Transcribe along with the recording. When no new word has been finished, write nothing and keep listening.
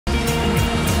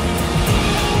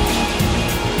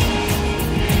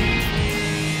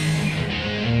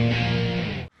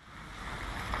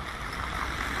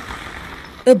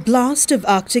A blast of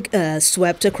Arctic air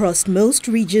swept across most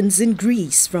regions in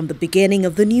Greece from the beginning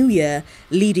of the new year,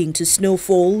 leading to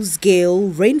snowfalls, gale,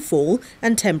 rainfall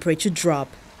and temperature drop.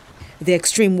 The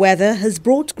extreme weather has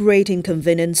brought great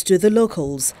inconvenience to the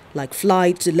locals, like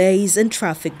flight delays and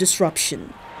traffic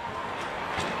disruption.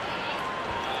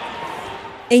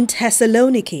 In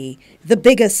Thessaloniki, the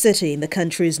biggest city in the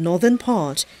country's northern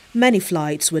part, many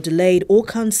flights were delayed or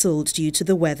cancelled due to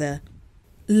the weather.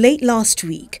 Late last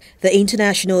week, the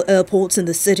international airports in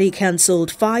the city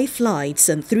cancelled 5 flights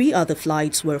and 3 other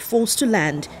flights were forced to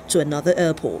land to another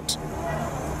airport.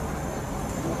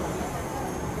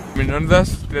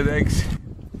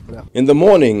 In the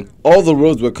morning, all the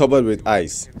roads were covered with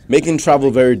ice, making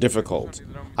travel very difficult.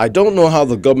 I don't know how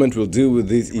the government will deal with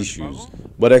these issues,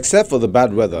 but except for the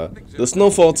bad weather, the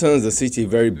snowfall turns the city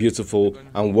very beautiful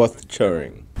and worth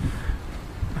cheering.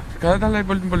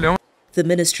 The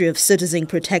Ministry of Citizen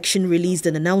Protection released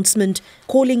an announcement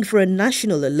calling for a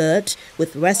national alert,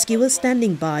 with rescuers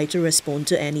standing by to respond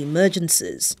to any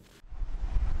emergencies.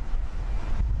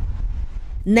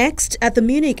 Next, at the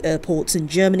Munich airports in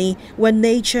Germany, where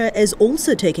nature is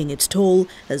also taking its toll,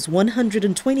 as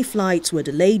 120 flights were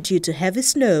delayed due to heavy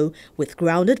snow, with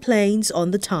grounded planes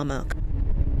on the tarmac.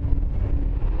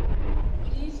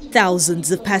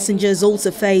 Thousands of passengers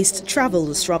also faced travel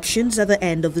disruptions at the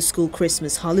end of the school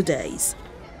Christmas holidays.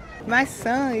 My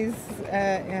son is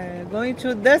going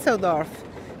to Düsseldorf,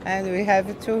 and we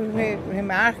have to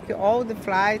remark all the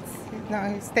flights.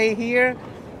 Stay here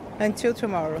until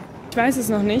tomorrow. I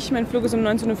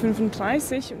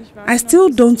still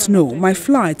don't know. My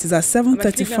flight is at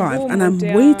 7:35 and I'm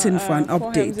waiting for an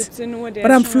update.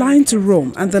 But I'm flying to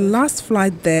Rome and the last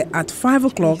flight there at 5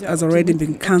 o'clock has already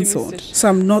been cancelled, so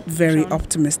I'm not very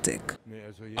optimistic.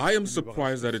 I am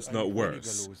surprised that it's not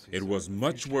worse. It was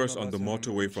much worse on the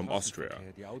motorway from Austria.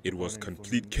 It was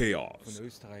complete chaos.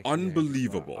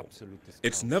 Unbelievable.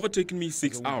 It's never taken me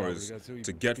 6 hours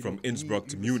to get from Innsbruck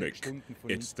to Munich.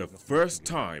 It's the first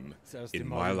time in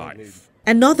my life.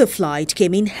 Another flight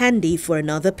came in handy for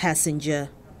another passenger.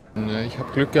 I'm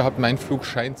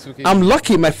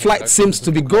lucky my flight seems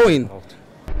to be going.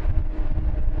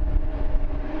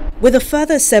 With a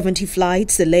further 70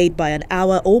 flights delayed by an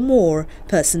hour or more,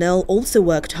 personnel also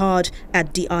worked hard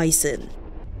at de-icing.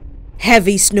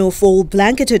 Heavy snowfall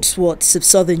blanketed swaths of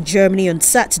southern Germany on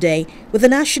Saturday, with the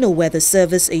National Weather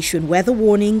Service issuing weather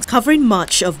warnings covering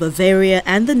much of Bavaria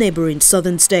and the neighboring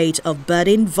southern state of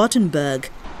Baden-Württemberg.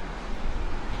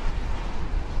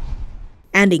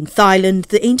 And in Thailand,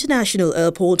 the international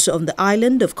airport on the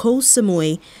island of Koh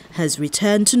Samui has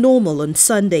returned to normal on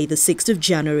Sunday, the 6th of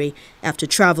January, after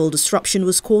travel disruption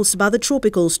was caused by the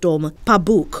tropical storm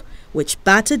Pabuk, which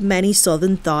battered many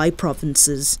southern Thai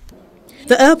provinces.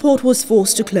 The airport was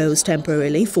forced to close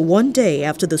temporarily for 1 day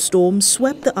after the storm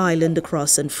swept the island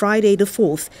across on Friday the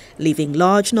 4th, leaving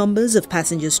large numbers of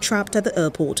passengers trapped at the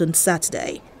airport on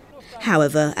Saturday.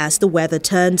 However, as the weather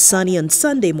turned sunny on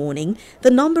Sunday morning, the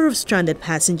number of stranded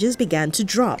passengers began to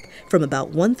drop from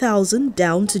about 1,000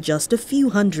 down to just a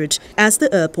few hundred as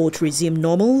the airport resumed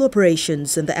normal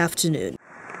operations in the afternoon.